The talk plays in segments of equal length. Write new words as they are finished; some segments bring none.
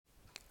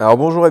Alors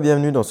bonjour et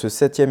bienvenue dans ce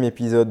 7e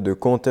épisode de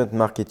Content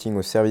Marketing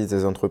au service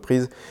des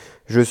entreprises.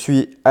 Je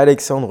suis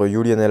Alexandre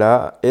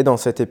Julianella et dans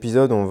cet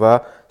épisode, on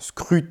va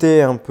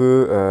scruter un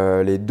peu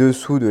les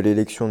dessous de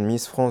l'élection de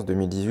Miss France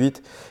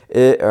 2018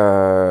 et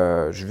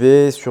je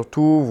vais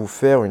surtout vous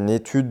faire une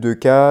étude de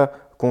cas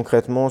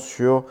concrètement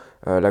sur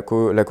la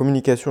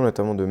communication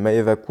notamment de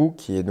Maëva Kou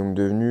qui est donc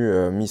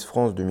devenue Miss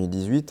France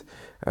 2018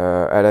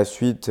 à la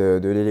suite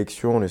de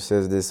l'élection le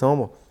 16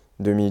 décembre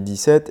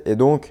 2017 et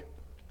donc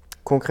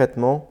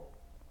concrètement,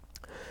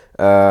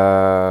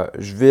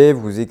 je vais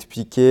vous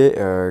expliquer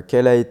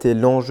quel a été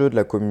l'enjeu de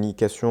la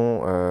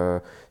communication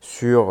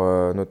sur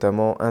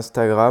notamment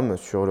Instagram,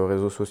 sur le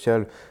réseau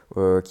social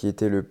qui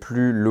était le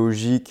plus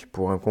logique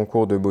pour un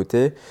concours de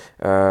beauté.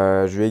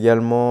 Je vais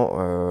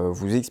également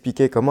vous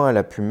expliquer comment elle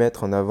a pu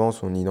mettre en avant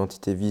son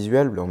identité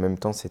visuelle. En même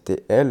temps,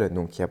 c'était elle,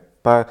 donc il n'y a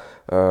pas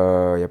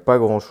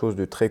grand-chose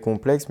de très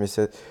complexe, mais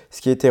ce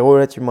qui était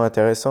relativement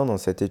intéressant dans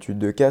cette étude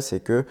de cas, c'est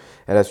qu'elle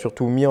a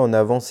surtout mis en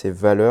avant ses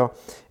valeurs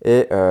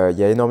et il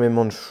y a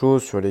énormément de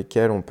choses sur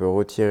lesquelles on peut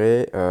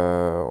retirer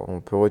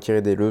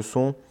des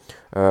leçons,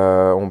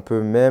 on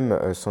peut même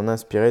s'en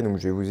inspirer. Donc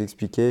je vais vous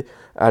expliquer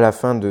à la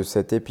fin de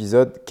cet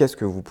épisode qu'est-ce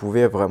que vous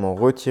pouvez vraiment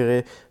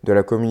retirer de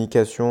la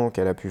communication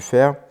qu'elle a pu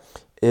faire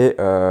et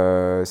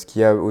ce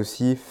qui a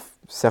aussi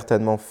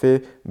certainement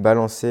fait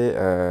balancer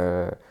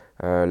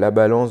la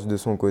balance de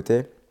son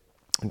côté.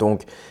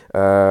 Donc,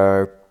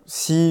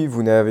 si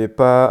vous n'êtes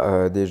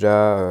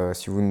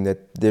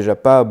déjà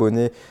pas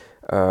abonné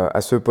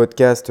à ce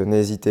podcast,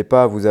 n'hésitez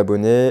pas à vous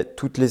abonner.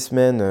 Toutes les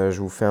semaines, je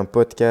vous fais un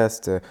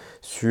podcast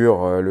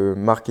sur le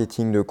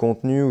marketing de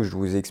contenu où je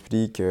vous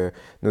explique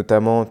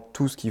notamment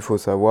tout ce qu'il faut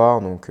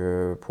savoir donc,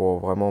 pour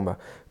vraiment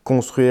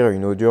construire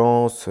une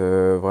audience,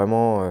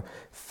 vraiment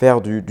faire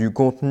du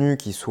contenu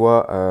qui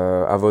soit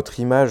à votre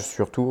image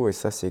surtout, et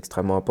ça c'est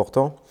extrêmement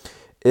important.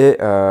 Et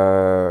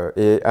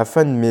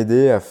afin de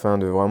m'aider, afin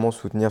de vraiment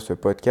soutenir ce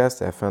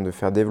podcast et afin de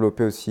faire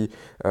développer aussi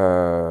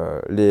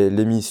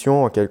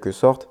l'émission en quelque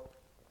sorte,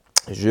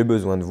 j'ai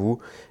besoin de vous.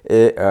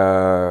 Et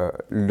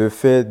le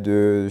fait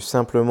de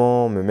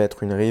simplement me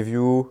mettre une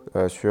review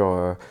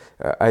sur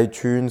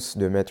iTunes,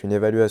 de mettre une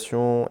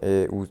évaluation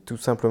ou tout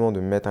simplement de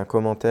me mettre un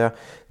commentaire,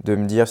 de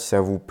me dire si ça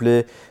vous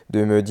plaît,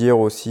 de me dire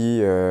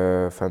aussi,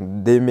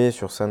 d'aimer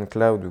sur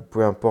SoundCloud ou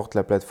peu importe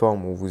la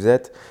plateforme où vous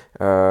êtes,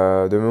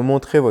 de me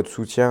montrer votre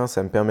soutien,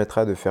 ça me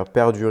permettra de faire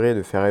perdurer,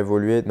 de faire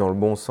évoluer dans le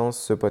bon sens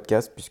ce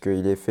podcast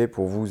puisqu'il est fait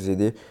pour vous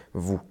aider,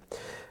 vous.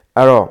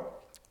 Alors,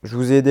 je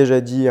vous ai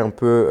déjà dit un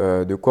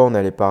peu de quoi on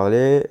allait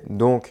parler,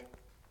 donc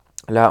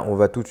là on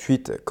va tout de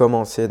suite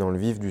commencer dans le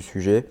vif du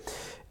sujet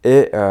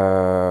et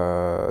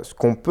ce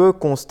qu'on peut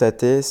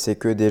constater c'est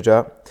que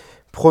déjà,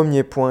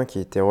 premier point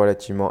qui était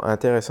relativement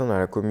intéressant dans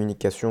la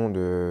communication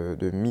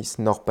de Miss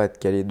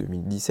Nord-Pas-de-Calais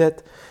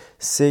 2017,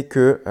 c'est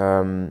que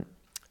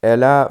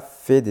elle a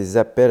fait des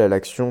appels à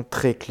l'action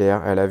très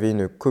clairs, elle avait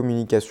une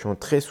communication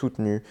très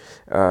soutenue,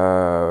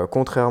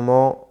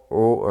 contrairement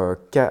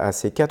à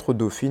ses 4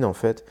 dauphines en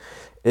fait.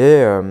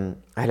 Et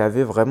elle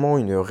avait vraiment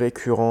une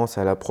récurrence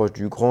à l'approche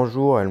du grand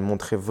jour. Elle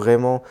montrait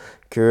vraiment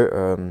que,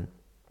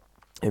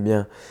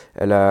 elle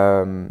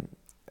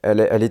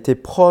elle était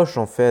proche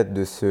en fait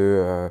de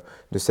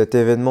cet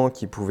événement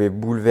qui pouvait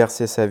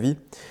bouleverser sa vie.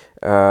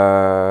 Elle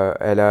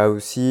a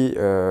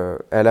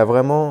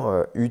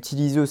vraiment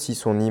utilisé aussi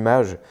son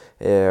image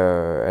et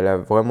elle a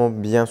vraiment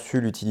bien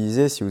su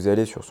l'utiliser. Si vous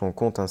allez sur son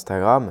compte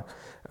Instagram,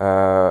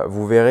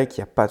 vous verrez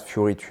qu'il n'y a pas de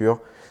fioriture.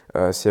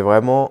 C'est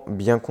vraiment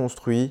bien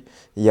construit.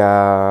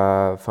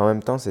 En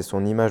même temps, c'est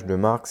son image de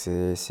marque,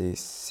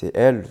 c'est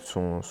elle,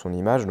 son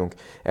image. Donc,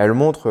 elle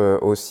montre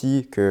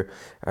aussi que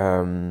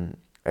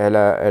elle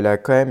a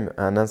quand même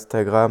un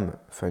Instagram,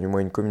 enfin du moins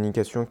une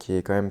communication qui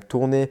est quand même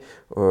tournée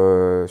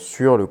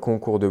sur le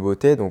concours de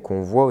beauté. Donc on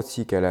voit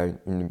aussi qu'elle a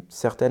une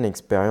certaine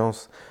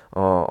expérience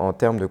en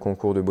termes de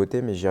concours de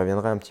beauté, mais j'y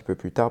reviendrai un petit peu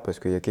plus tard parce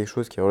qu'il y a quelque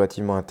chose qui est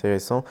relativement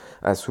intéressant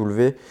à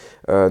soulever,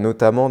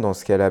 notamment dans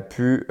ce qu'elle a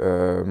pu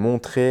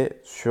montrer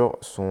sur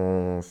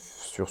son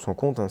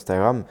compte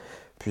Instagram,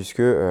 puisque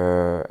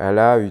elle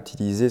a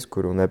utilisé ce que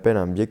l'on appelle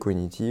un biais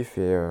cognitif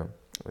et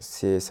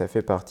ça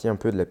fait partie un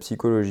peu de la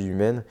psychologie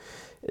humaine.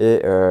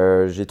 Et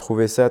j'ai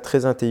trouvé ça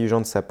très intelligent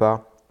de sa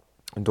part.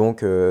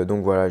 Donc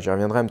voilà, j'y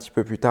reviendrai un petit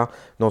peu plus tard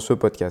dans ce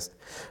podcast.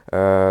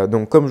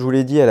 Donc comme je vous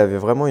l'ai dit, elle avait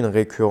vraiment une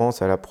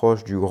récurrence à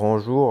l'approche du grand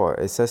jour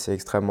et ça c'est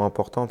extrêmement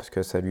important parce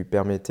que ça lui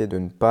permettait de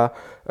ne pas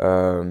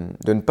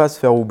se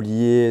faire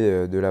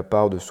oublier de la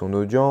part de son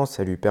audience.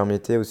 Ça lui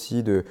permettait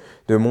aussi de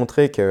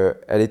montrer qu'elle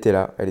était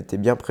là, elle était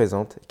bien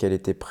présente, qu'elle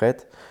était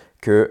prête.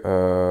 Que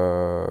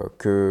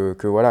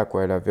voilà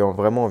quoi, elle avait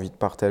vraiment envie de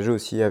partager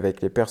aussi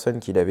avec les personnes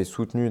qui l'avaient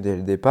soutenue dès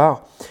le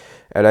départ.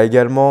 Elle a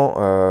également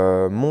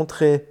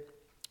montré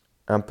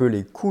un peu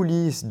les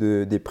coulisses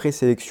des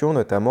présélections,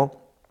 notamment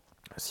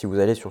si vous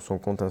allez sur son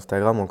compte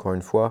Instagram, encore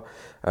une fois,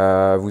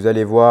 vous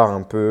allez voir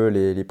un peu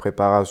les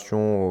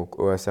préparations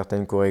à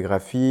certaines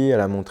chorégraphies. Elle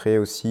a montré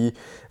aussi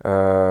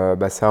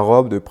sa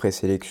robe de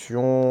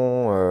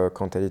présélection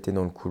quand elle était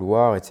dans le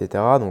couloir, etc.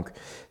 Donc,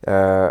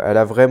 elle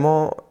a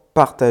vraiment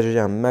partager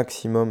un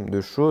maximum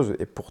de choses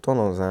et pourtant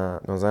dans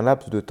un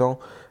laps de temps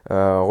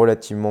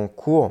relativement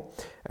court.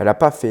 Elle n'a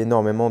pas fait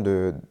énormément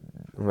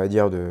on va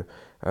dire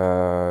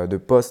de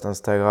posts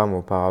Instagram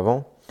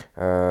auparavant.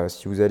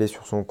 Si vous allez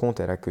sur son compte,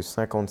 elle a que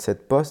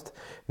 57 posts,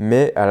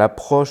 mais elle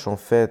approche en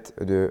fait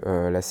de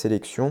la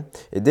sélection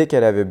et dès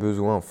qu'elle avait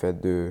besoin en fait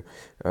du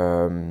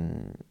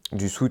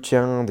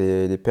soutien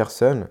des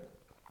personnes,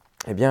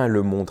 eh bien elle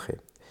le montrait.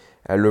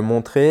 Elle le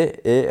montrait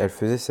et elle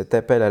faisait cet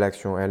appel à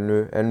l'action.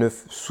 Elle ne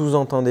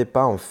sous-entendait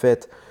pas en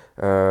fait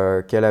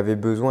qu'elle avait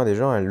besoin des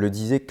gens, elle le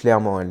disait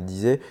clairement. Elle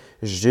disait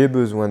 « j'ai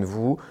besoin de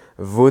vous,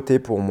 votez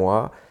pour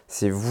moi,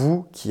 c'est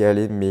vous qui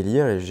allez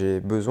m'élire et j'ai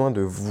besoin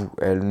de vous ».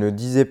 Elle ne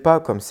disait pas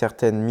comme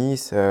certaines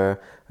Miss, alors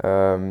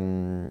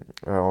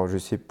je ne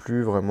sais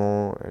plus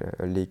vraiment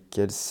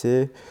lesquelles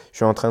c'est, je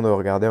suis en train de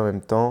regarder en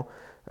même temps.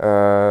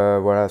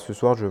 Voilà, ce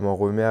soir je m'en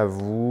remets à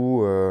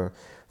vous.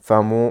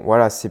 Enfin bon,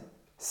 voilà, c'est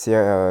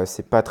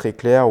pas très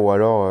clair ou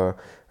alors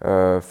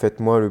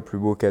faites-moi le plus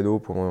beau cadeau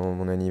pour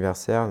mon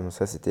anniversaire. Donc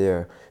ça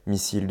c'était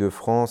Miss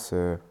Île-de-France.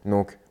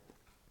 Donc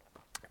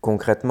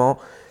concrètement,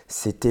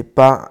 c'était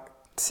pas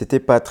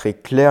très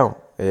clair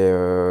et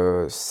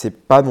c'est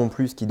pas non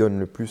plus ce qui donne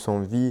le plus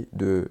envie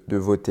de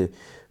voter.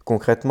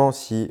 Concrètement,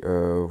 si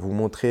vous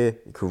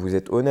montrez que vous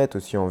êtes honnête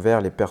aussi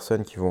envers les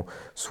personnes qui vont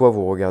soit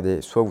vous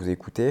regarder, soit vous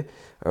écouter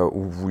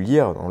ou vous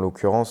lire, en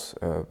l'occurrence,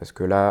 parce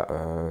que là,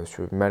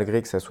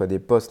 malgré que ça soit des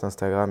posts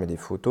Instagram et des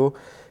photos,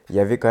 il y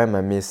avait quand même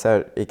un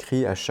message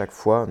écrit à chaque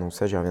fois. Donc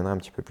ça, j'y reviendrai un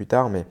petit peu plus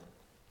tard, mais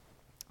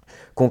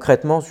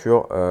concrètement,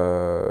 sur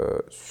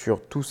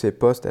tous ces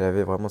posts, elle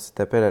avait vraiment cet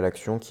appel à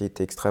l'action qui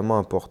était extrêmement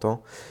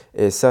important.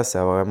 Et ça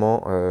a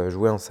vraiment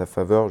joué en sa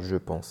faveur, je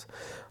pense.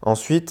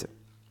 Ensuite,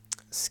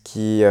 ce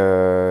qui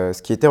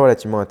était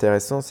relativement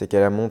intéressant, c'est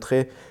qu'elle a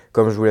montré,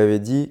 comme je vous l'avais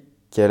dit,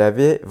 qu'elle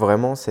avait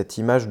vraiment cette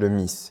image de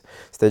Miss.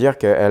 C'est-à-dire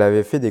qu'elle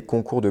avait fait des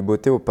concours de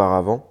beauté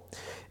auparavant.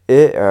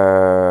 Et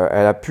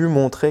elle a pu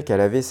montrer qu'elle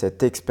avait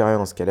cette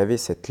expérience, qu'elle avait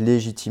cette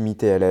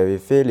légitimité. Elle avait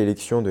fait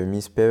l'élection de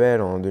Miss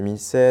PEL en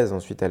 2016,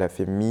 ensuite elle a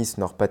fait Miss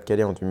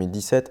Nord-Pas-de-Calais en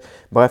 2017.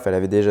 Bref, elle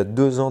avait déjà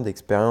 2 ans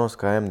d'expérience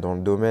quand même dans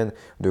le domaine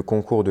de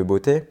concours de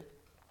beauté.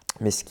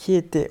 Mais ce qui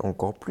était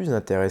encore plus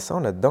intéressant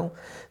là-dedans,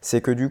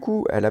 c'est que du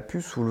coup, elle a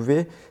pu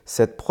soulever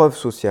cette preuve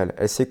sociale.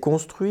 Elle s'est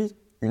construite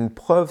une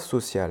preuve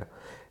sociale,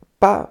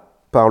 pas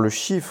par le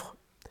chiffre,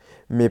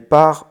 mais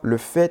par le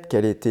fait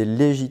qu'elle était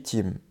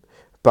légitime.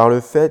 Par le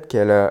fait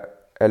qu'elle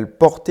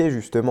portait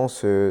justement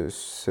je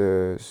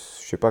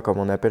sais pas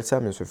comment on appelle ça,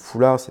 mais ce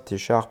foulard, cette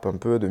écharpe un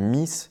peu de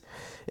Miss,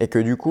 et que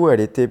du coup,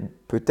 elle était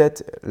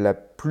peut-être la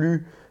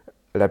plus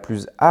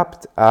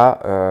apte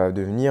à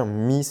devenir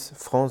Miss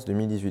France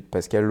 2018,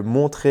 parce qu'elle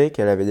montrait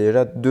qu'elle avait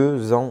déjà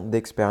 2 ans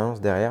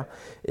d'expérience derrière,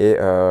 et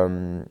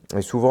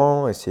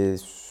souvent, et c'est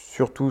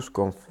surtout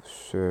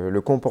le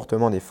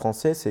comportement des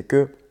Français, c'est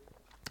que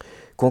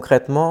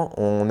concrètement,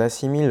 on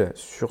assimile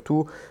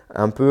surtout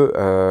un peu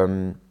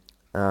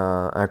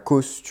un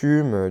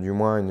costume, du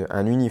moins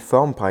un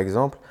uniforme par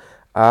exemple,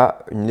 à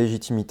une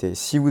légitimité.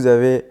 Si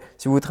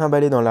vous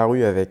trimballez dans la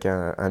rue avec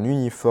un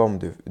uniforme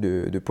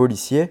de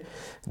policier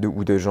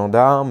ou de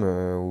gendarme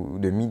ou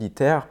de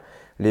militaire,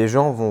 les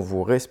gens vont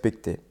vous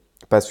respecter.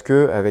 Parce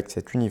que avec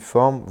cet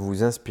uniforme,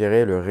 vous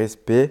inspirez le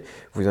respect,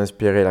 vous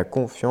inspirez la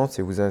confiance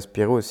et vous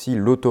inspirez aussi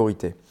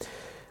l'autorité.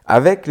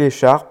 Avec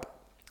l'écharpe,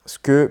 ce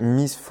que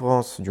Miss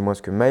France, du moins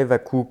ce que Maëva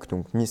Cook,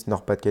 donc Miss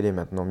Nord-Pas-de-Calais,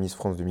 maintenant Miss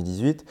France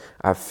 2018,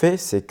 a fait,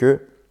 c'est qu'elle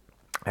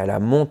a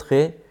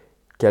montré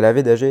qu'elle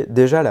avait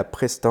déjà la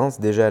prestance,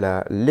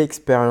 déjà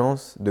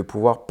l'expérience de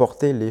pouvoir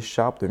porter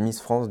l'écharpe de Miss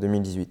France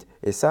 2018.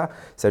 Et ça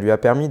lui a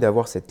permis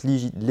d'avoir cette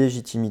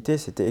légitimité,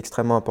 c'était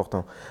extrêmement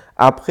important.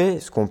 Après,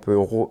 ce qu'on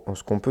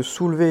peut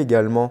soulever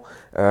également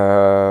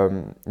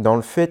dans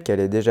le fait qu'elle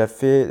ait déjà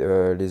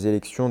fait les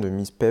élections de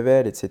Miss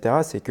PEL, etc.,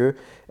 c'est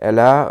qu'elle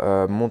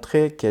a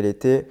montré qu'elle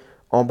était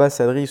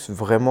ambassadrice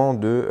vraiment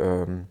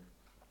de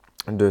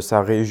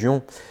sa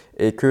région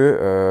et qu'elle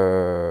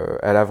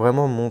a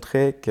vraiment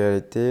montré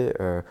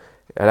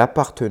elle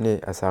appartenait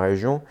à sa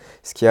région.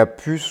 Ce qui a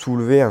pu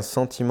soulever un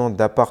sentiment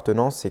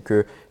d'appartenance, c'est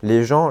que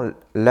les gens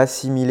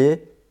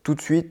l'assimilaient tout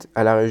de suite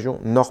à la région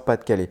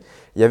Nord-Pas-de-Calais.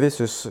 Il y avait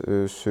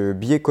ce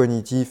biais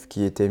cognitif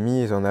qui était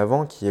mis en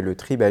avant, qui est le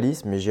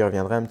tribalisme, mais j'y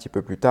reviendrai un petit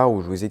peu plus tard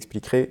où je vous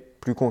expliquerai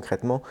plus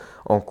concrètement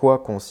en quoi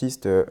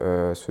consiste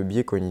ce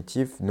biais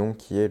cognitif, donc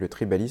qui est le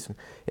tribalisme.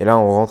 Et là,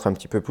 on rentre un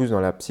petit peu plus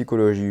dans la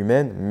psychologie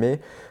humaine, mais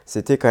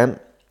c'était quand même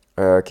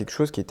quelque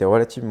chose qui était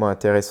relativement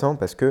intéressant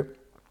parce que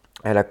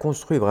elle a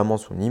construit vraiment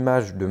son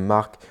image de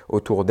marque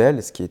autour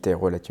d'elle, ce qui était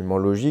relativement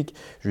logique.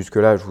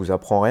 Jusque-là, je ne vous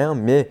apprends rien,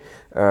 mais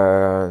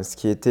ce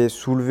qui était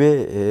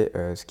soulevé et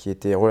ce qui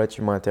était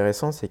relativement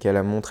intéressant, c'est qu'elle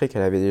a montré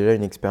qu'elle avait déjà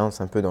une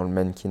expérience un peu dans le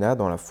mannequinat,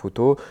 dans la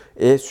photo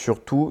et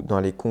surtout dans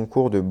les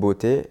concours de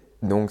beauté.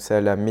 Donc ça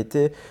la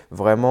mettait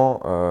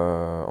vraiment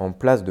en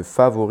place de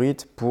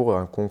favorite pour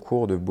un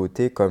concours de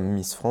beauté comme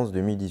Miss France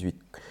 2018.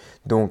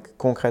 Donc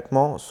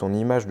concrètement, son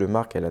image de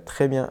marque, elle a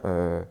très bien,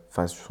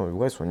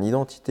 son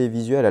identité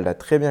visuelle, elle a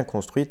très bien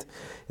construite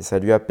et ça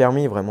lui a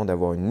permis vraiment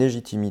d'avoir une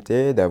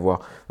légitimité,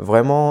 d'avoir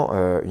vraiment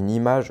une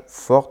image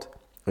forte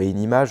et une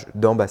image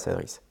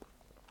d'ambassadrice.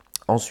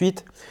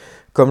 Ensuite,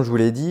 comme je vous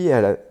l'ai dit,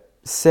 elle a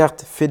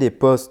certes fait des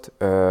posts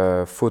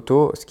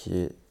photos, ce qui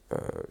est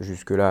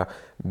jusque-là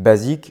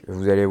basique.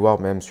 Vous allez voir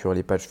même sur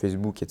les pages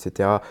Facebook,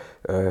 etc.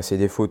 C'est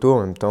des photos. En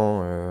même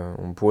temps,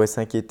 on pourrait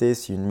s'inquiéter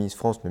si une Miss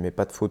France ne met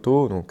pas de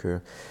photos. Donc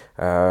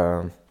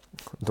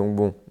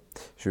bon,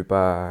 je vais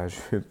pas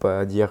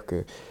dire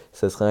que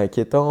ça serait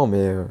inquiétant,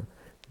 mais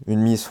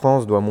une Miss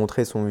France doit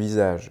montrer son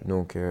visage.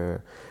 Donc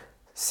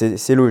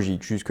c'est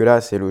logique.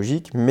 Jusque-là, c'est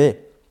logique,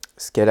 mais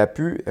ce qu'elle a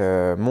pu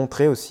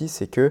montrer aussi,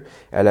 c'est qu'elle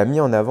a mis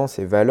en avant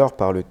ses valeurs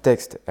par le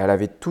texte. Elle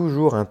avait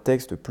toujours un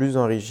texte plus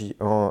enrichi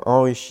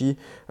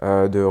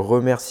de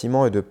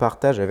remerciements et de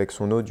partage avec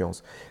son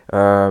audience.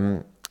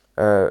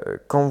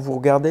 Quand vous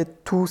regardez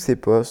tous ses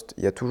posts,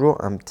 il y a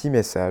toujours un petit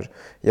message,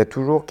 il y a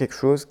toujours quelque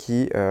chose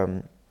qui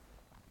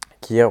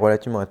est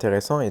relativement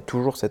intéressant et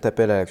toujours cet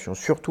appel à l'action,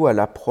 surtout à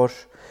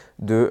l'approche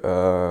de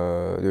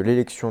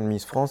l'élection de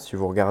Miss France. Si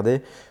vous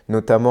regardez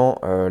notamment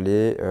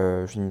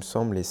il me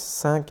semble, les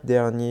 5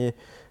 derniers.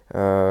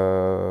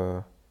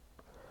 Alors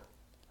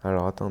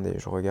attendez,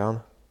 je regarde.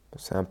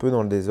 C'est un peu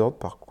dans le désordre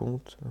par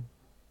contre.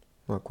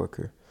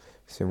 Quoique,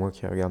 c'est moi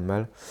qui regarde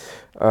mal.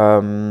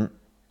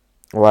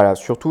 Voilà,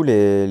 surtout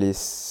les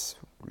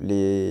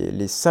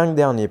 5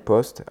 derniers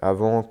posts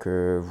avant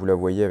que vous la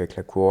voyiez avec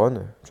la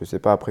couronne. Je ne sais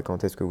pas après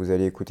quand est-ce que vous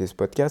allez écouter ce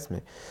podcast,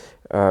 mais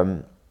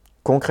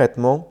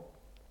concrètement,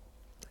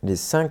 les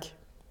 5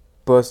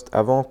 posts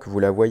avant que vous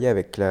la voyiez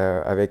avec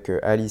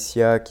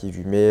Alicia qui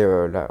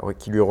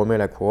lui remet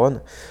la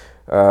couronne,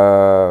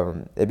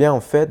 eh bien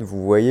en fait,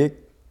 vous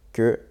voyez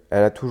qu'elle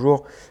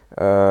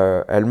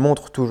elle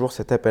montre toujours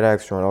cet appel à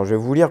l'action. Alors je vais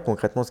vous lire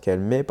concrètement ce qu'elle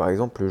met, par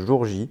exemple le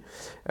jour J.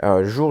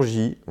 Jour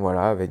J,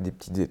 voilà, avec des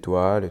petites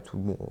étoiles et tout.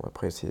 Bon,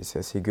 après c'est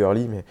assez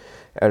girly, mais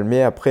elle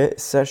met après,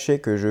 sachez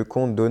que je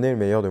compte donner le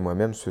meilleur de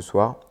moi-même ce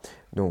soir.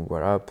 Donc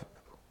voilà,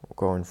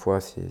 encore une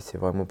fois, c'est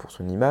vraiment pour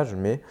son image,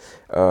 mais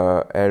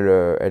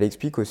elle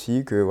explique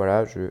aussi que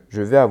voilà,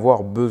 je vais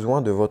avoir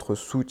besoin de votre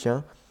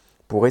soutien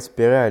pour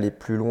espérer aller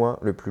plus loin,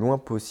 le plus loin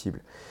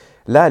possible.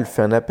 Là, elle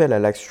fait un appel à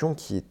l'action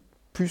qui est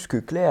plus que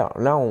clair.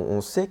 Là,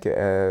 on sait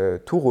que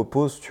tout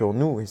repose sur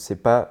nous et c'est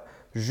pas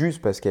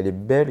juste parce qu'elle est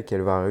belle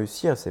qu'elle va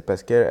réussir, c'est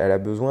parce qu'elle a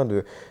besoin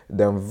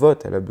d'un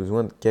vote, elle a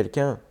besoin de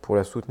quelqu'un pour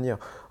la soutenir.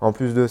 En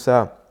plus de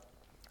ça,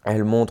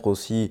 elle montre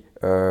aussi,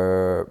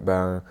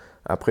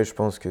 après je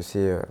pense que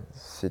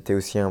c'était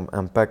aussi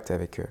un pacte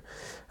avec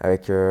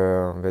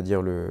on va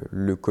dire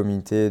le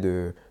comité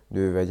de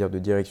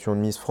direction de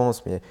Miss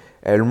France, mais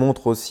elle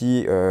montre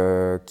aussi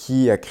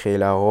qui a créé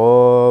la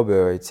robe,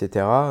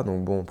 etc.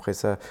 Donc bon, après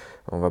ça,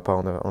 on ne va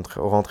pas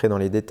rentrer dans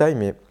les détails,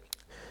 mais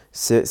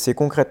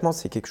concrètement,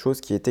 c'est quelque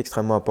chose qui est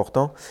extrêmement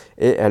important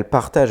et elle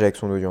partage avec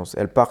son audience.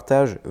 Elle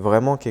partage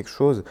vraiment quelque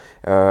chose.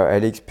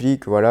 Elle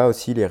explique, voilà,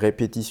 aussi les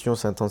répétitions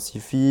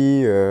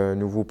s'intensifient.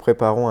 Nous vous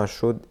préparons un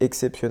show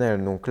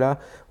exceptionnel. Donc là,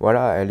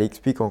 voilà, elle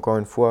explique encore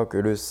une fois que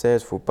le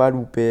 16, faut pas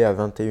louper à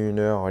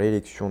 21h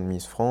l'élection de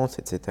Miss France,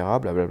 etc.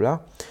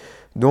 Blablabla.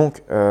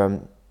 Donc,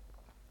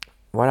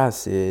 voilà,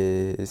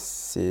 c'est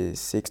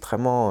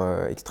extrêmement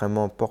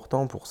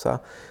important pour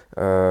ça,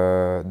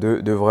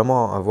 de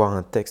vraiment avoir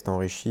un texte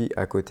enrichi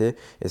à côté.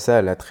 Et ça,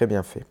 elle l'a très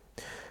bien fait.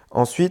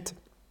 Ensuite,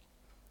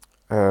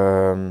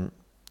 elle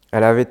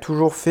avait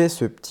toujours fait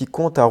ce petit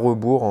compte à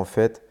rebours, en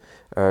fait,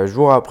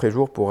 jour après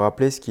jour pour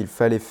rappeler ce qu'il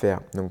fallait faire.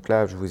 Donc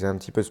là, je vous ai un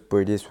petit peu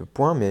spoilé ce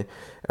point, mais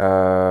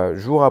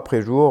jour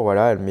après jour,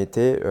 voilà, elle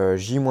mettait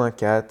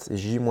J-4,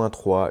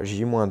 J-3,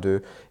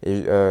 J-2,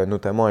 et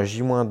notamment à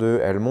J-2,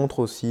 elle montre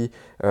aussi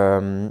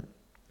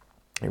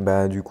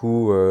du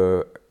coup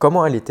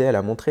comment elle était. Elle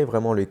a montré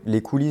vraiment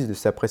les coulisses de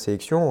sa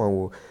présélection,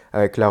 hein,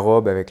 avec la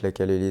robe avec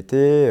laquelle elle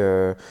était.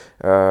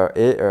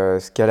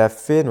 Ce qu'elle a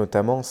fait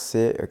notamment,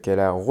 c'est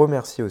qu'elle a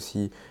remercié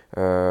aussi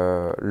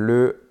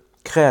le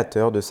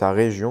créateur de sa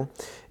région.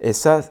 Et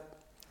ça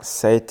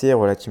a été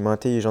relativement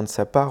intelligent de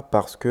sa part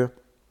parce que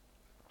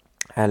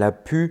elle a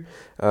pu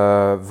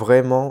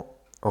vraiment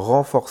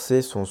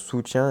renforcer son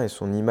soutien et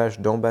son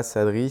image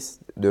d'ambassadrice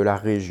de la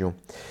région.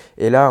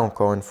 Et là,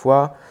 encore une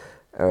fois,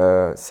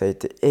 ça a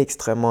été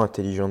extrêmement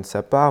intelligent de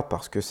sa part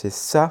parce que c'est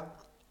ça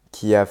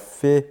qui a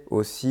fait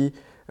aussi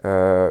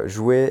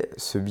jouer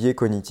ce biais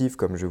cognitif,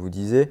 comme je vous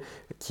disais,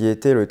 qui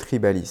était le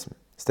tribalisme.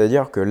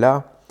 C'est-à-dire que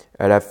là,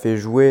 elle a fait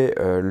jouer,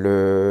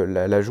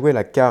 elle a joué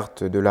la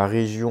carte de la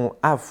région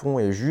à fond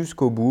et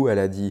jusqu'au bout. Elle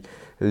a dit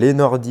les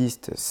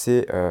nordistes,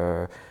 c'est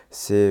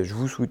je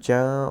vous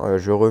soutiens,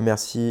 je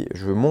remercie,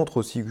 je montre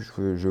aussi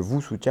que je vous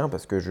soutiens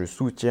parce que je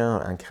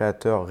soutiens un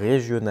créateur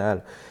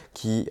régional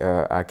qui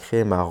a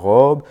créé ma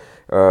robe.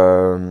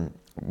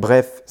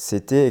 Bref,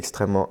 c'était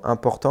extrêmement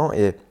important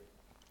et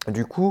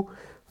du coup,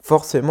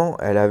 forcément,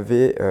 elle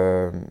avait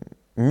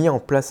mis en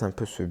place un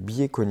peu ce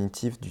biais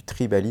cognitif du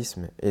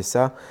tribalisme. Et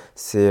ça,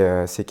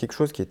 c'est quelque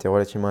chose qui était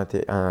relativement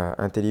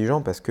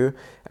intelligent parce qu'elle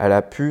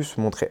a pu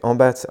se montrer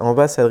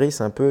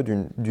ambassadrice un peu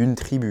d'une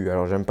tribu.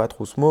 Alors, j'aime pas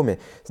trop ce mot, mais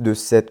de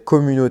cette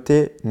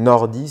communauté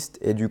nordiste.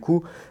 Et du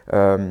coup,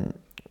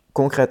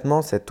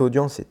 concrètement, cette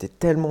audience était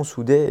tellement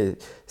soudée, et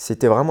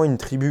c'était vraiment une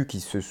tribu qui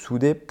se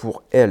soudait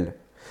pour elle.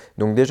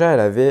 Donc déjà, elle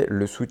avait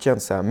le soutien de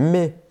ça.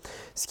 Mais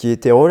ce qui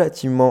était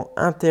relativement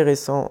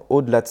intéressant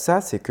au-delà de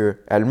ça, c'est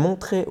qu'elle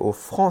montrait aux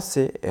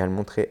Français et elle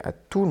montrait à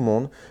tout le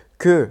monde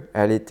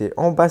qu'elle était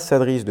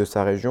ambassadrice de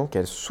sa région,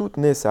 qu'elle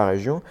soutenait sa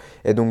région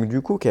et donc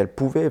du coup qu'elle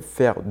pouvait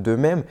faire de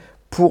même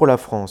pour la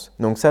France.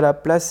 Donc ça l'a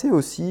placée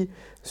aussi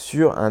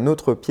sur un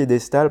autre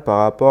piédestal par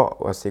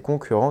rapport à ses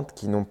concurrentes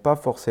qui n'ont pas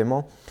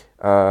forcément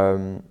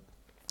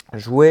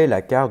joué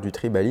la carte du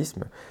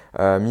tribalisme,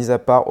 mis à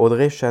part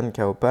Audrey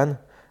Chan-Kaopan,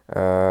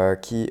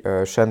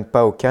 Chan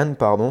Pao-Kan,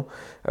 pardon,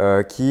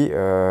 qui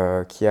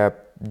a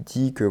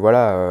dit que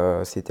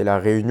voilà, c'était la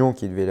Réunion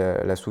qui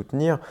devait la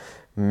soutenir,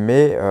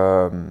 mais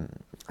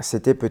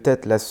c'était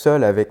peut-être la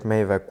seule avec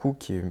Maeva Ku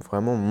qui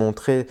vraiment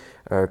montrait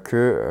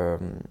que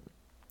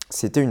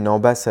c'était une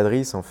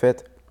ambassadrice en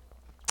fait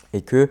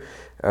et que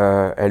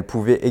elle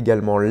pouvait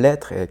également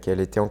l'être et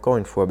qu'elle était encore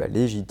une fois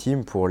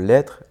légitime pour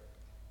l'être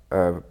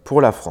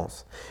pour la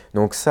France.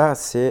 Donc ça,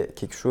 c'est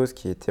quelque chose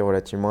qui était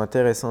relativement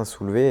intéressant à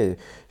soulever et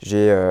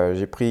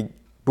j'ai pris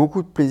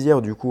beaucoup de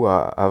plaisir du coup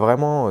à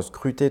vraiment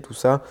scruter tout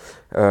ça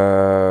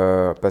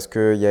parce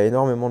qu'il y a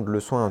énormément de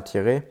leçons à en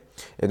tirer.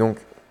 Et donc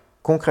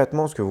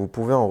concrètement, ce que vous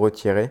pouvez en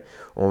retirer,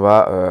 on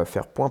va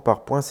faire point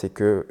par point, c'est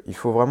qu'il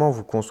faut vraiment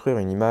vous construire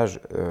une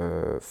image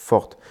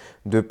forte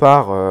de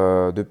par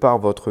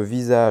votre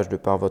visage, de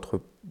par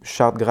votre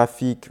charte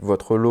graphique,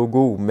 votre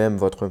logo ou même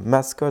votre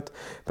mascotte,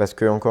 parce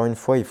que encore une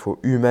fois, il faut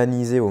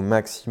humaniser au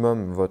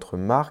maximum votre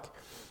marque.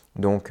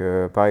 Donc,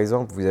 par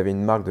exemple, vous avez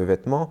une marque de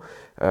vêtements,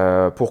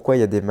 pourquoi il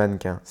y a des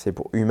mannequins? C'est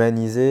pour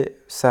humaniser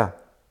ça.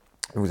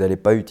 Vous n'allez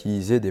pas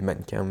utiliser des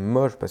mannequins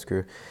moches parce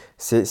que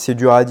c'est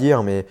dur à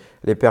dire, mais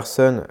les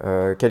personnes,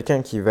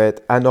 quelqu'un qui va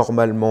être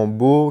anormalement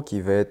beau,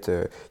 qui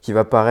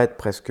va paraître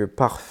presque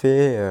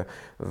parfait,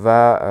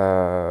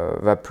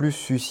 va plus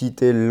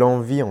susciter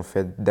l'envie en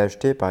fait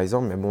d'acheter par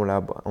exemple. Mais bon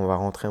là, on va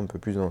rentrer un peu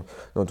plus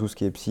dans tout ce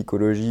qui est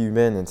psychologie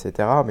humaine,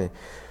 etc. Mais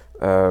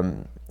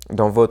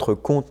dans votre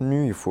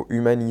contenu, il faut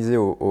humaniser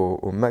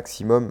au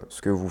maximum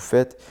ce que vous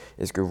faites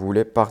et ce que vous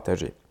voulez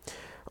partager.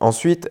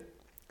 Ensuite,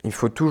 il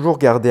faut toujours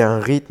garder un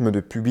rythme de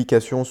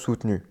publication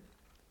soutenu.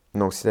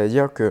 Donc,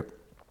 c'est-à-dire que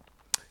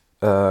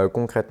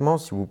concrètement,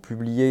 si vous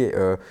publiez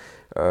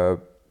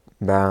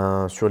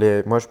moi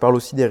je parle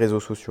aussi des réseaux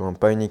sociaux, hein,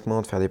 pas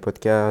uniquement de faire des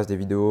podcasts, des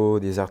vidéos,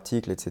 des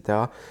articles, etc.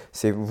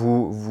 C'est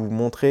vous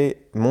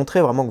montrez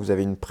vraiment que vous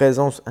avez une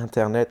présence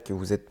internet, que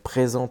vous êtes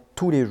présent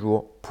tous les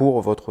jours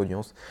pour votre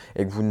audience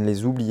et que vous ne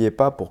les oubliez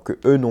pas pour que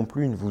eux non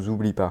plus ne vous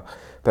oublient pas.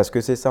 Parce que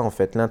c'est ça en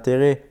fait,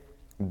 l'intérêt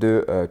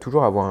de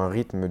toujours avoir un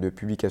rythme de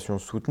publication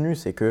soutenu,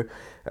 c'est que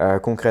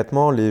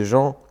concrètement les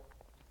gens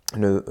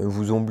ne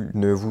vous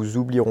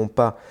oublieront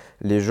pas.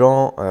 Les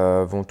gens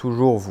vont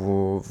toujours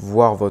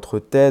voir votre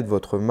tête,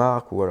 votre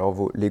marque ou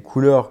alors les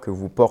couleurs que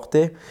vous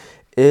portez.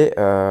 Et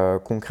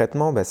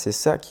concrètement, c'est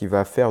ça qui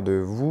va faire de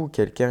vous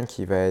quelqu'un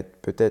qui va être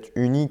peut-être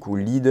unique ou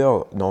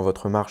leader dans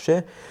votre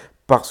marché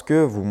parce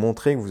que vous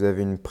montrez que vous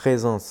avez une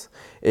présence.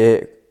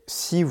 Et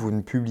si vous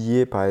ne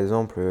publiez par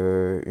exemple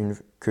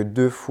que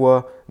 2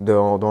 fois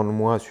dans le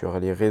mois sur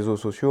les réseaux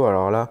sociaux,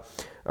 alors là,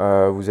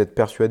 vous êtes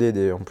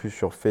persuadé, en plus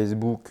sur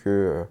Facebook,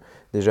 que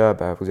déjà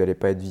vous n'allez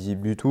pas être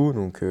visible du tout.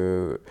 Donc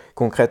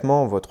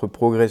concrètement, votre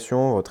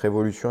progression, votre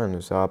évolution, elle ne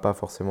sera pas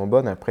forcément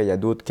bonne. Après, il y a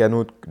d'autres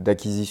canaux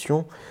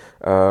d'acquisition.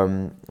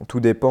 Tout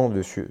dépend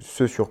de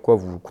ce sur quoi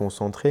vous vous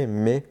concentrez.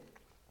 Mais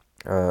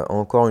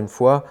encore une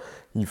fois,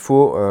 il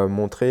faut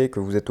montrer que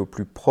vous êtes au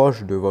plus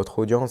proche de votre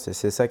audience et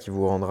c'est ça qui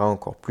vous rendra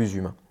encore plus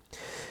humain.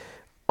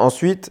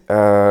 Ensuite,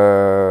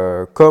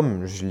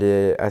 comme je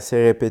l'ai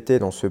assez répété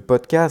dans ce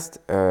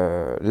podcast,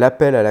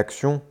 l'appel à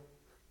l'action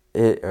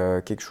est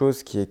quelque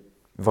chose qui est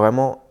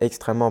vraiment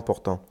extrêmement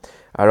important.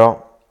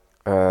 Alors,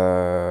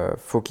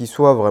 faut qu'il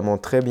soit vraiment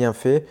très bien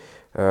fait,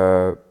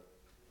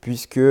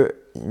 puisque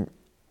il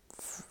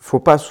faut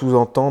pas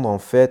sous-entendre en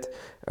fait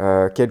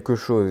quelque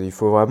chose. Il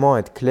faut vraiment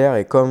être clair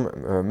et comme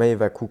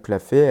Maeva Cook l'a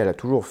fait, elle a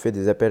toujours fait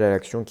des appels à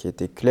l'action qui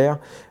étaient clairs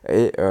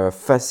et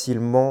faciles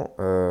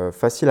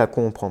à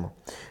comprendre.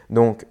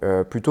 Donc,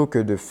 plutôt que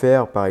de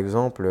faire par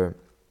exemple,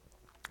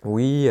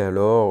 oui,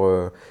 alors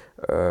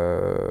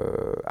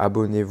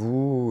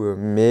abonnez-vous,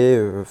 mais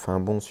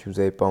si vous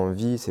n'avez pas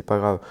envie, c'est pas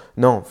grave.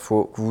 Non,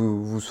 faut que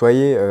vous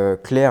soyez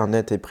clair,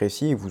 net et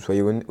précis, que vous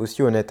soyez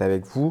aussi honnête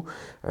avec vous.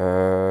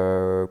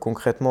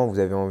 Concrètement, vous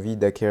avez envie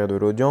d'acquérir de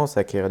l'audience,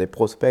 acquérir des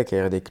prospects,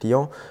 acquérir des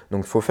clients.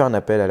 Donc, il faut faire un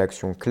appel à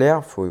l'action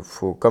clair.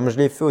 Comme je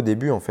l'ai fait au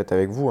début en fait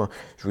avec vous, hein,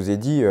 je vous ai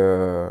dit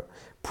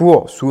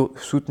pour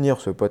soutenir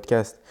ce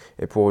podcast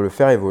et pour le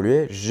faire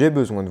évoluer, j'ai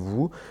besoin de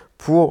vous.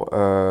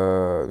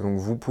 Donc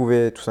vous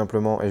pouvez tout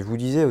simplement, et je vous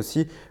disais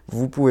aussi,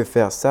 vous pouvez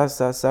faire ça,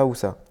 ça, ça ou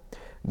ça.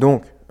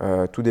 Donc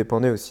tout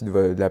dépendait aussi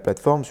de la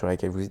plateforme sur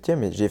laquelle vous étiez,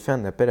 mais j'ai fait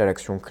un appel à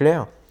l'action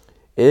clair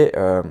et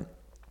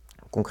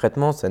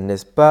concrètement, ça ne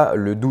laisse pas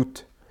le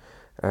doute.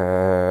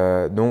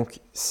 Donc,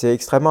 c'est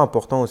extrêmement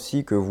important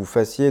aussi que vous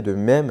fassiez de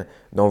même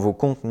dans vos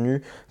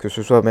contenus, que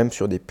ce soit même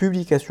sur des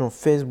publications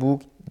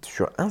Facebook,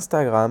 sur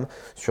Instagram,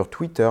 sur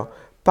Twitter,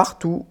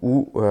 partout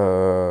où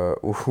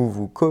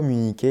vous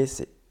communiquez,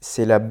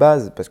 c'est la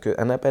base parce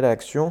qu'un appel à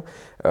l'action,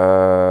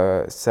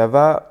 ça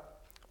va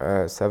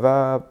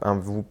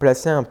vous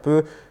placer un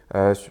peu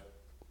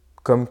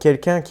comme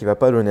quelqu'un qui ne va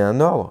pas donner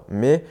un ordre,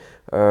 mais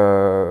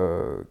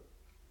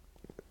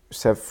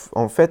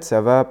en fait,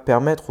 ça va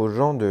permettre aux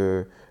gens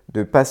de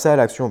passer à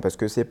l'action parce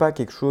que ce n'est pas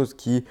quelque chose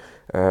qui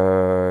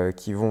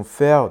vont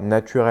faire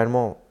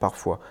naturellement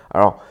parfois.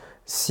 Alors,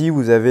 si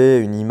vous avez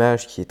une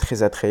image qui est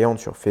très attrayante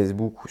sur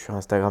Facebook ou sur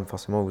Instagram,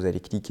 forcément, vous allez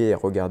cliquer et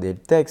regarder le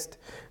texte.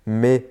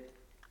 Mais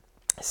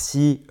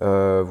si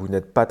vous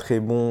n'êtes pas très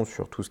bon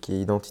sur tout ce qui est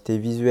identité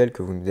visuelle,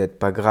 que vous n'êtes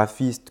pas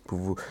graphiste,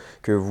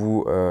 que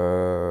vous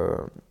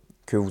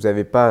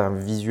n'avez pas un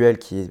visuel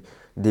qui est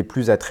des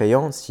plus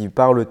attrayants, si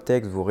par le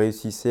texte vous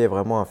réussissez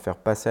vraiment à faire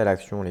passer à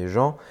l'action les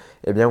gens,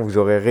 eh bien vous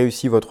aurez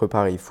réussi votre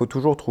pari. Il faut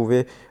toujours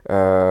trouver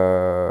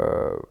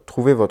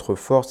votre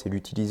force et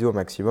l'utiliser au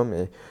maximum.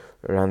 Et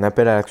un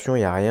appel à l'action, il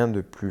n'y a rien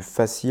de plus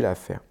facile à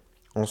faire.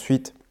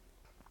 Ensuite,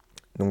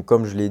 donc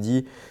comme je l'ai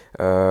dit,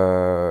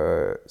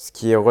 ce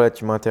qui est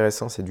relativement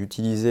intéressant, c'est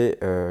d'utiliser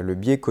le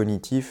biais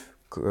cognitif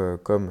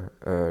comme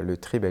le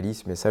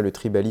tribalisme. Et ça, le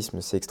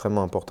tribalisme, c'est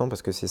extrêmement important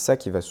parce que c'est ça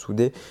qui va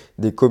souder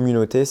des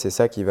communautés, c'est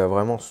ça qui va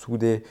vraiment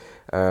souder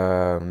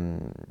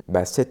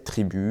cette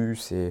tribu.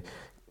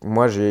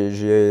 Moi,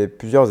 j'ai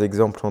plusieurs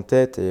exemples en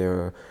tête et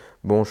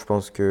bon, je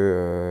pense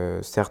que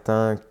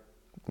certains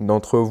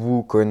d'entre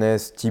vous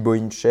connaissent Thibaut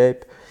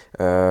InShape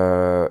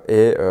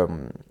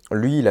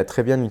lui, il a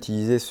très bien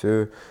utilisé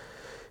ce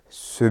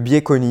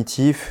biais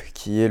cognitif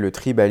qui est le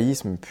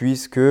tribalisme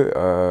puisque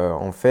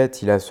en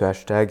fait, il a ce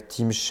hashtag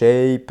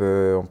TeamShape.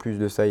 En plus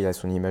de ça, il a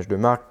son image de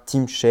marque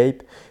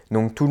TeamShape.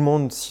 Donc, tout le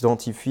monde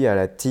s'identifie à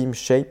la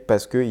TeamShape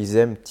parce qu'ils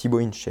aiment Thibaut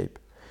InShape.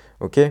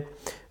 Ok?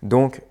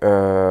 Donc,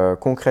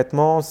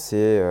 concrètement,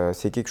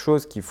 c'est quelque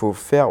chose qu'il faut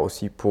faire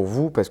aussi pour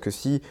vous parce que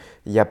s'il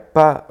n'y a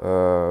pas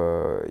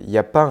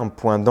un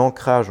point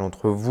d'ancrage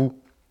entre vous,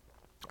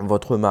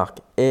 votre marque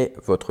et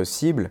votre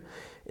cible,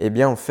 eh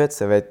bien en fait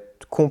ça va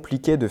être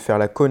compliqué de faire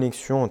la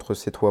connexion entre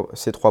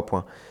ces trois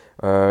points.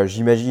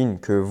 J'imagine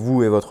que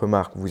vous et votre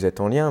marque, vous êtes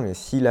en lien, mais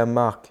si la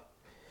marque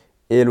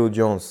et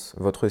l'audience,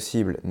 votre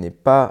cible, n'est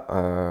pas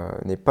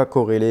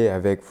corrélée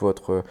avec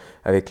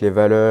les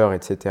valeurs,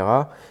 etc.,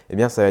 eh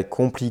bien ça va être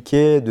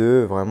compliqué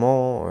de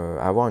vraiment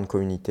avoir une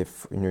communauté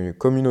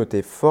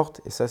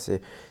forte. Et ça,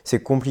 c'est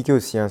compliqué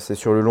aussi, hein. C'est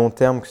sur le long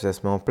terme que ça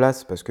se met en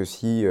place parce que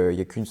s'il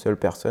n'y a qu'une seule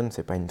personne,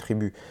 ce n'est pas une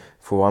tribu.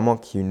 Il faut vraiment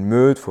qu'il y ait une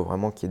meute, il faut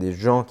vraiment qu'il y ait des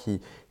gens qui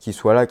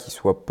soient là, qui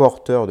soient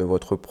porteurs de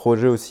votre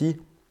projet aussi.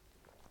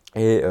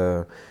 Et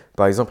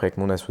par exemple, avec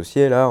mon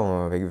associé, là,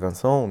 avec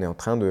Vincent, on est en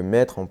train de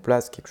mettre en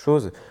place quelque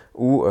chose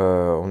où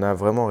on a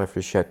vraiment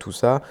réfléchi à tout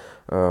ça.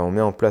 On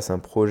met en place un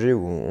projet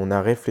où on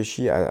a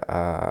réfléchi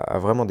à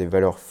vraiment des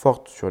valeurs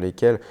fortes sur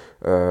lesquelles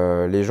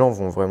les gens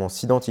vont vraiment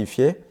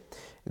s'identifier.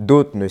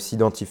 D'autres ne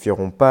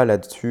s'identifieront pas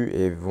là-dessus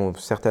et vont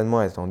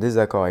certainement être en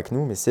désaccord avec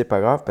nous, mais c'est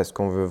pas grave parce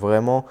qu'on veut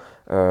vraiment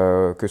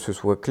que ce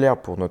soit clair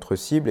pour notre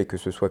cible et que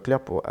ce soit clair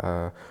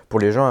pour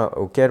les gens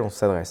auxquels on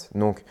s'adresse.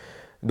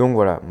 Donc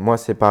voilà, moi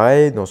c'est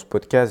pareil, dans ce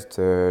podcast,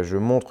 je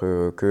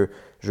montre que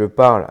je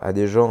parle à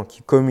des gens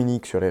qui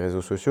communiquent sur les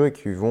réseaux sociaux et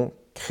qui vont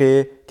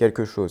créer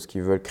quelque chose, qui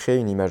veulent créer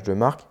une image de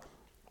marque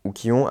ou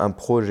qui ont un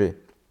projet.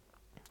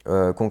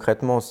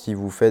 Concrètement, si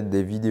vous faites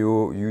des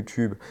vidéos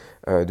YouTube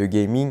de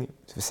gaming,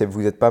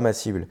 vous n'êtes pas ma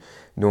cible.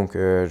 Donc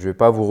je ne vais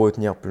pas vous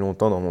retenir plus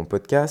longtemps dans mon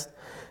podcast.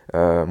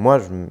 Moi,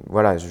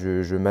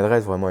 je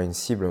m'adresse vraiment à une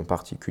cible en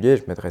particulier,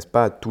 je ne m'adresse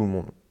pas à tout le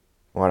monde.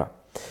 Voilà.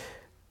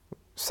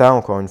 Ça,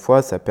 encore une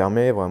fois, ça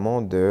permet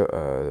vraiment de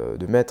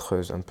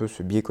mettre un peu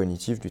ce biais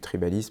cognitif du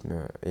tribalisme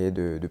et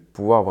de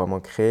pouvoir vraiment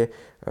créer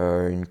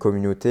une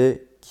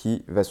communauté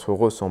qui va se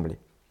ressembler.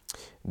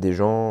 Des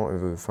gens,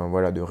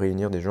 de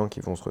réunir des gens qui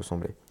vont se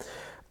ressembler.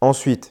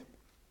 Ensuite,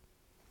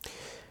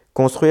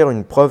 construire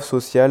une preuve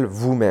sociale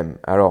vous-même.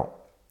 Alors,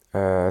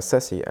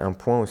 ça, c'est un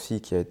point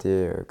aussi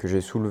que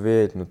j'ai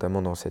soulevé,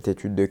 notamment dans cette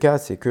étude de cas,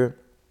 c'est que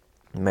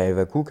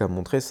Maëva Cook a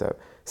montré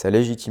sa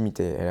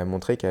légitimité. Elle a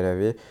montré qu'elle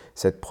avait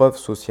cette preuve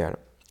sociale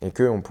et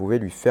qu'on pouvait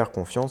lui faire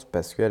confiance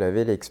parce qu'elle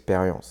avait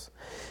l'expérience.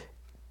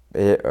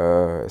 Et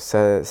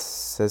ça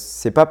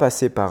s'est pas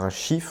passé par un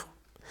chiffre,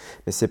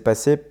 mais c'est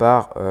passé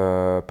par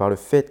le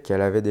fait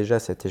qu'elle avait déjà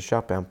cette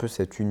écharpe et un peu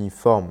cet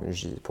uniforme.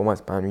 Pour moi,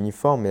 c'est pas un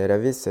uniforme, mais elle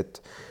avait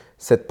cette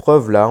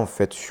preuve-là en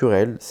fait sur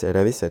elle. Elle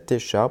avait cette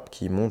écharpe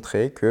qui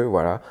montrait que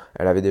voilà,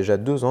 elle avait déjà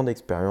 2 ans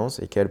d'expérience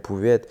et qu'elle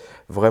pouvait être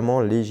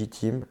vraiment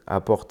légitime à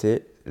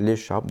porter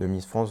l'écharpe de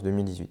Miss France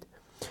 2018.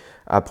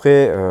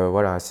 Après,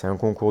 c'est un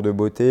concours de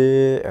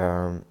beauté.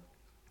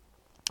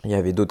 Il y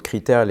avait d'autres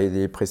critères,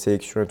 les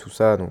présélections et tout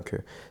ça. Donc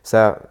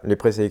ça, les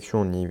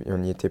présélections,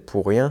 on y était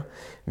pour rien.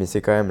 Mais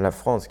c'est quand même la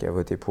France qui a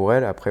voté pour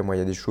elle. Après, moi, il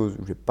y a des choses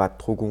où j'ai pas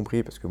trop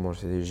compris parce que bon,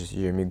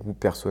 j'ai mes goûts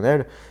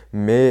personnels.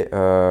 Mais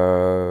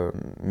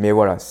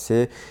voilà,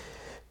 c'est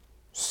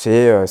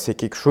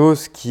quelque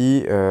chose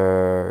qui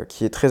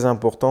est très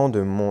important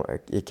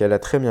et qu'elle a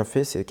très bien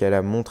fait, c'est qu'elle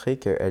a montré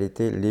qu'elle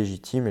était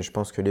légitime. Et je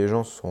pense que les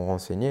gens se sont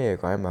renseignés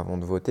quand même avant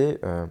de voter.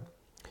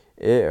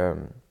 Et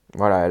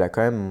voilà, elle a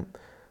quand même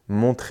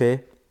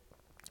montré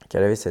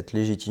qu'elle avait cette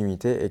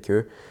légitimité et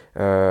que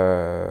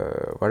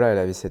voilà, elle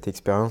avait cette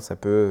expérience un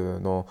peu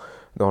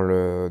dans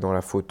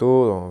la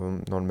photo,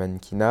 dans le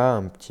mannequinat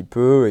un petit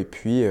peu. Et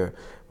puis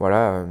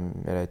voilà,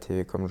 elle a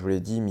été, comme je vous l'ai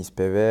dit, Miss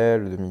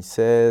Pével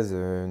 2016,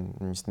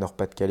 Miss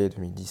Nord-Pas-de-Calais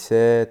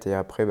 2017. Et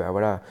après, bah,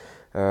 voilà,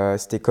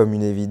 c'était comme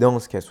une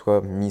évidence qu'elle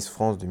soit Miss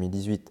France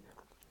 2018.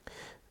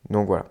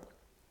 Donc voilà.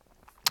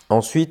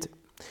 Ensuite,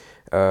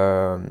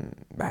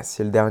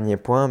 c'est le dernier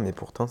point, mais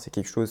pourtant c'est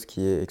quelque chose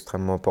qui est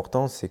extrêmement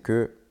important, c'est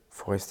que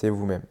faut rester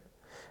vous-même.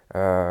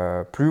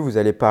 Plus vous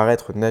allez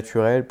paraître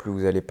naturel, plus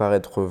vous allez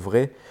paraître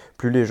vrai,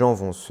 plus les gens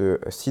vont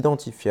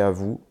s'identifier à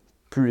vous,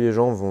 plus les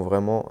gens vont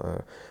vraiment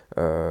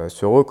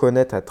se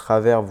reconnaître à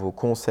travers vos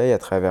conseils, à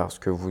travers ce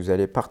que vous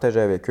allez partager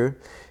avec eux.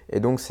 Et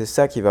donc c'est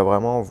ça qui va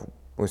vraiment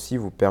aussi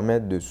vous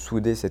permettre de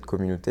souder cette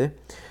communauté.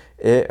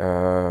 Et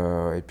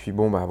puis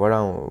bon, bah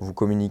voilà, vous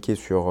communiquez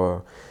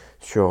sur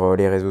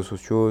les réseaux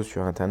sociaux,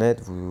 sur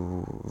Internet,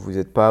 vous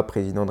n'êtes pas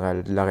président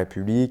de la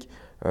République,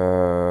 ou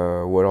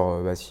alors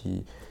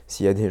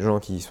s'il y a des gens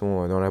qui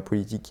sont dans la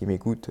politique qui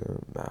m'écoutent,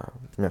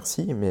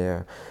 merci,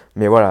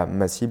 mais voilà,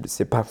 ma cible,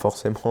 c'est pas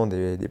forcément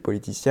des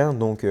politiciens,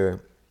 donc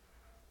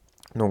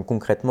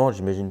concrètement,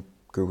 j'imagine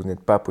que vous n'êtes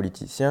pas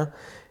politicien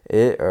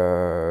et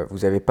vous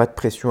n'avez pas de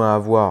pression à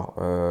avoir.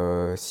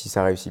 Si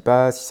ça réussit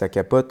pas, si ça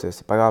capote,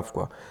 c'est pas grave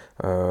quoi.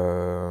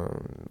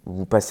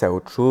 Vous passez à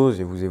autre chose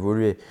et vous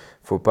évoluez.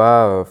 Faut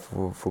pas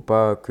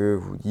que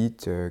vous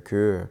dites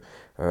que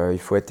il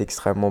faut être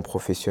extrêmement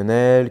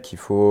professionnel, qu'il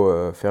faut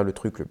faire le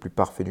truc le plus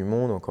parfait du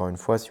monde. Encore une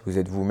fois, si vous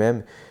êtes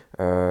vous-même,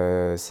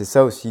 c'est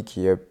ça aussi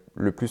qui est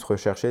le plus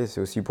recherché.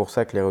 C'est aussi pour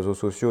ça que les réseaux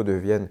sociaux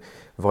deviennent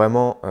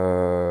vraiment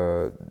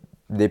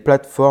des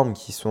plateformes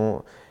qui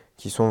sont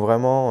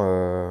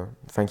vraiment,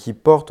 qui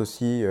portent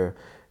aussi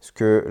ce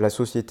que la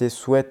société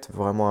souhaite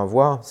vraiment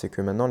avoir. C'est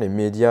que maintenant les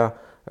médias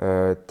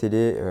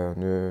télé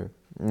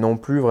n'ont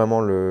plus vraiment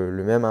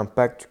le même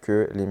impact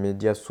que les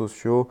médias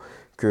sociaux,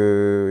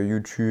 que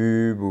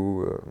YouTube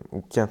ou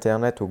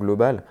qu'Internet au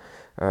global.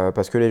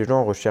 Parce que les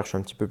gens recherchent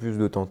un petit peu plus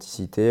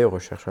d'authenticité,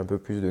 recherchent un peu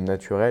plus de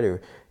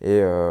naturel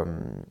et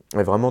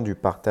vraiment du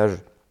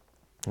partage.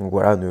 Donc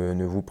voilà,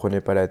 ne vous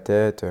prenez pas la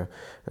tête,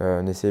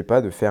 n'essayez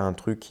pas de faire un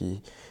truc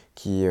qui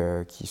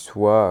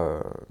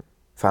soit...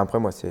 Enfin après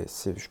moi,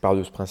 je pars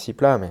de ce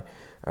principe-là, mais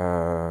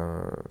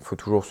faut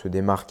toujours se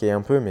démarquer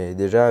un peu. Mais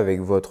déjà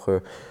avec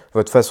votre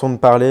façon de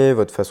parler,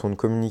 votre façon de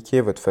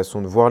communiquer, votre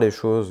façon de voir les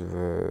choses,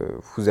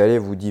 vous allez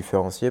vous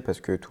différencier parce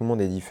que tout le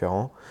monde est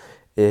différent.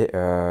 Et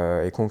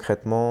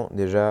concrètement,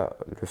 déjà,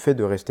 le fait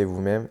de rester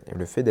vous-même et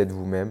le fait d'être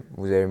vous-même,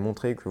 vous allez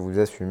montrer que vous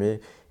assumez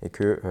et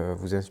que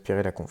vous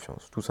inspirez la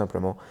confiance, tout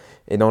simplement.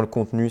 Et dans le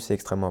contenu, c'est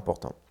extrêmement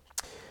important.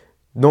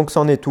 Donc,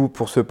 c'en est tout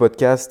pour ce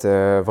podcast.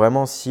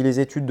 Vraiment, si les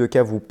études de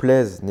cas vous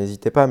plaisent,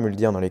 n'hésitez pas à me le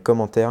dire dans les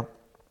commentaires.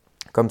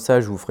 Comme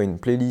ça, je vous ferai une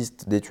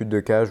playlist d'études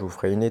de cas, je vous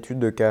ferai une étude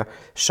de cas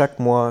chaque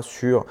mois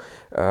sur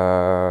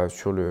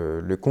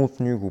le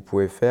contenu que vous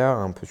pouvez faire,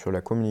 un peu sur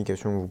la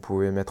communication que vous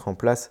pouvez mettre en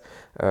place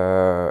et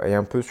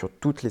un peu sur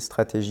toutes les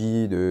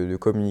stratégies de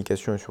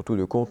communication et surtout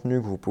de contenu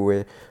que vous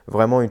pouvez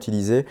vraiment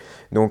utiliser.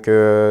 Donc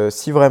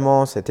si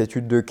vraiment cette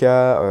étude de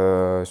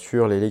cas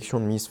sur l'élection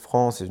de Miss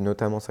France et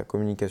notamment sa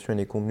communication et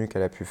les contenus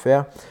qu'elle a pu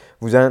faire,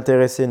 vous a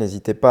intéressé,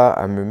 n'hésitez pas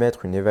à me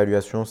mettre une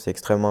évaluation, c'est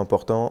extrêmement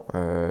important,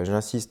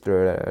 j'insiste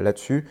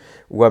là-dessus,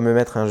 ou à me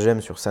mettre un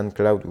j'aime sur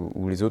SoundCloud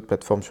ou les autres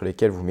plateformes sur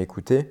lesquelles vous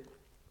m'écoutez.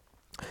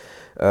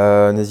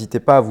 N'hésitez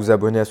pas à vous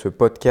abonner à ce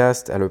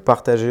podcast, à le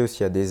partager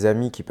aussi à des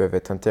amis qui peuvent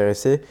être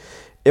intéressés.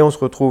 Et on se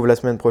retrouve la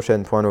semaine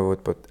prochaine pour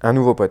un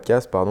nouveau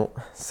podcast.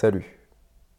 Salut!